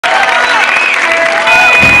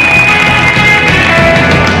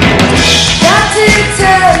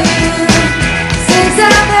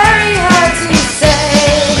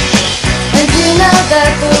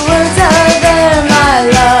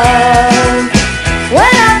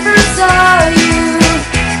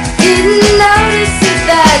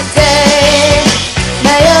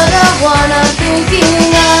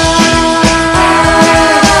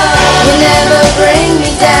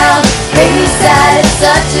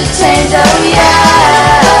a change, oh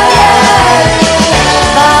yeah.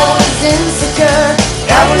 If I was insecure,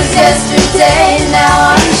 that was yesterday,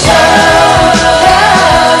 now I'm sure,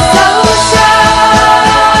 so sure.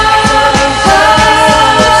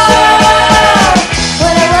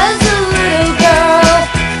 When I was a little girl,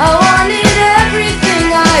 I wanted everything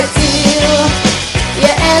I feel,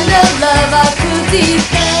 yeah, and a love I could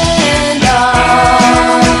depend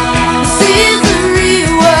on. See the real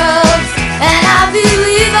world, and I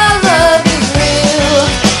believe our love is real,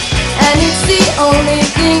 and it's the only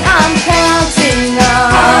thing I'm counting on.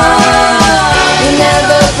 You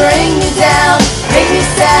never bring me down, make me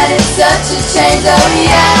sad, it's such a change, oh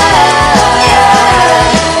yeah.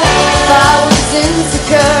 If I was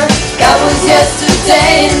insecure, that was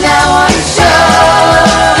yesterday, now I'm